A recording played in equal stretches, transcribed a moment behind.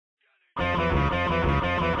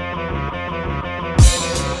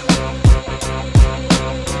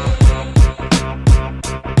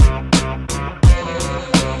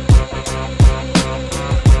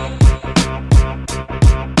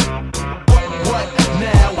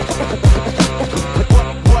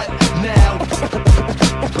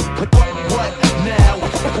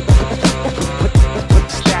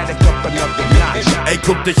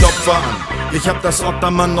Koffer an. Ich hab das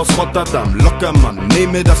Ottermann aus Rotterdam, locker Mann,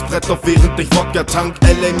 nehme das Brett auf, während ich Wodka tank.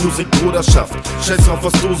 LA Musik Bruderschaft, scheiß drauf,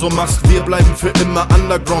 was du so machst. Wir bleiben für immer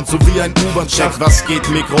underground, so wie ein U-Bahn-Schacht. Was geht,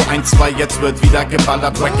 Mikro 1, 2, jetzt wird wieder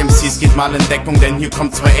geballert. Wack MCs geht mal in Deckung, denn hier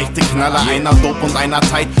kommen zwei echte Knaller. Einer dope und einer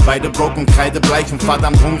tight, beide broke und kreidebleich und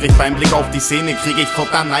verdammt hungrig. Beim Blick auf die Szene krieg ich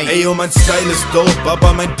Futter, nein. Ey, oh, mein Style ist dope,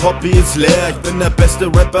 aber mein Poppy ist leer. Ich bin der beste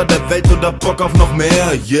Rapper der Welt und hab Bock auf noch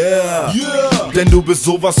mehr, yeah. Denn du bist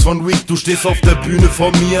sowas von weak, du stehst auf der Bühne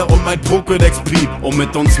vor mir und mein Pokédex piept. Um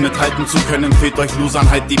mit uns mithalten zu können, fehlt euch Losern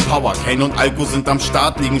halt die Power. Kaine und Alko sind am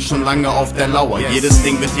Start, liegen schon lange auf der Lauer. Jedes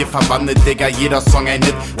Ding wird hier verwandelt, Digga, jeder Song ein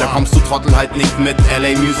Hit. Da kommst du Trottel halt nicht mit,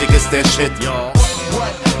 LA Musik ist der Shit.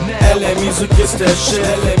 LA Musik ist der Shit,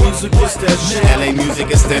 LA Musik ist der Shit, LA Musik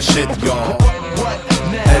ist der Shit, yo.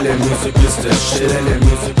 LA Musik ist der Shit, LA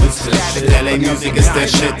Musik ist der Shit, LA Musik ist der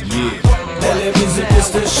Shit, yeah. LA Musik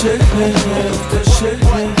ist der Shit, der Shit.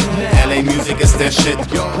 LA Musik ist der Shit,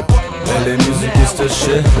 yo. LA Musik ist der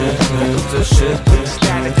Shit, der Shit.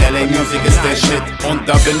 LA Musik ist der Shit. Und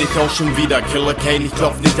da bin ich auch schon wieder, Killer Kaine, ich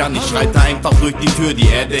klopf nicht an. Ich schreite einfach durch die Tür, die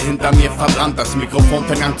Erde hinter mir verbrannt. Das Mikrofon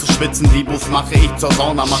fängt an zu schwitzen, die Bus mache ich zur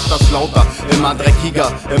Sauna. Mach das lauter, immer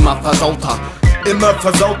dreckiger, immer versauter. Immer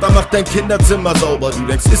versauter, mach dein Kinderzimmer sauber. Du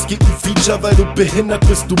denkst, es gibt ein Feature, weil du behindert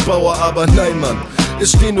bist, du Bauer. Aber nein, Mann,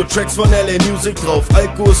 es stehen nur Tracks von LA Musik drauf.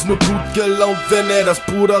 Alko ist nur gut gelaunt, wenn er das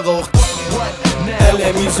Puder raucht.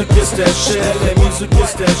 LA Musik ist der Shit, LA Musik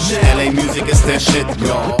ist der Shit, LA Musik ist der Shit,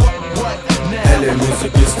 yo. LA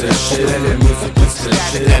Musik ist der Shit, LA Musik ist der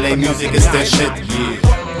Shit, LA Musik ist der Shit,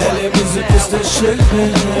 yeah. LA Musik ist der Shit,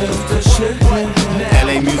 der Shit.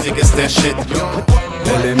 LA Musik ist der Shit, yo.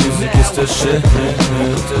 LA Musik ist der Shit,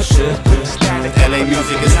 der Shit. LA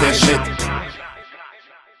Musik ist der Shit.